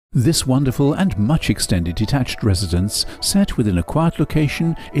This wonderful and much extended detached residence, set within a quiet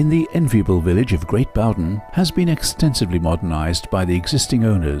location in the enviable village of Great Bowden, has been extensively modernised by the existing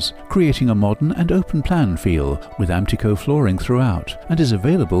owners, creating a modern and open plan feel with Amtico flooring throughout, and is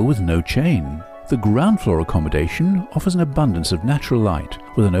available with no chain. The ground floor accommodation offers an abundance of natural light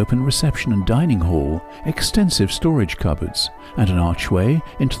with an open reception and dining hall, extensive storage cupboards, and an archway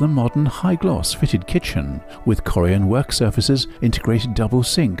into the modern high-gloss fitted kitchen with Korean work surfaces, integrated double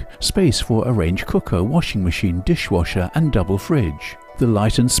sink, space for a range cooker, washing machine, dishwasher and double fridge. The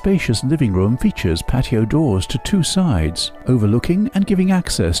light and spacious living room features patio doors to two sides, overlooking and giving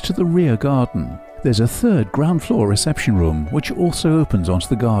access to the rear garden. There's a third ground floor reception room which also opens onto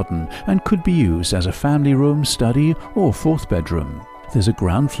the garden and could be used as a family room, study or fourth bedroom. There's a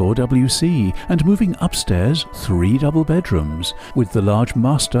ground floor WC and moving upstairs 3 double bedrooms, with the large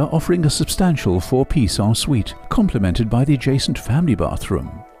master offering a substantial 4-piece ensuite, complemented by the adjacent family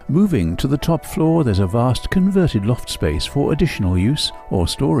bathroom. Moving to the top floor, there's a vast converted loft space for additional use or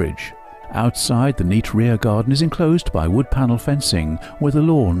storage. Outside, the neat rear garden is enclosed by wood panel fencing with a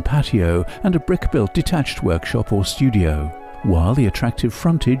lawn, patio and a brick-built detached workshop or studio, while the attractive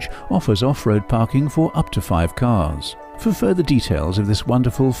frontage offers off-road parking for up to 5 cars. For further details of this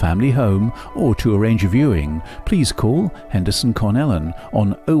wonderful family home or to arrange a viewing, please call Henderson Connellan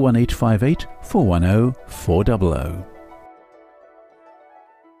on 01858 410 400.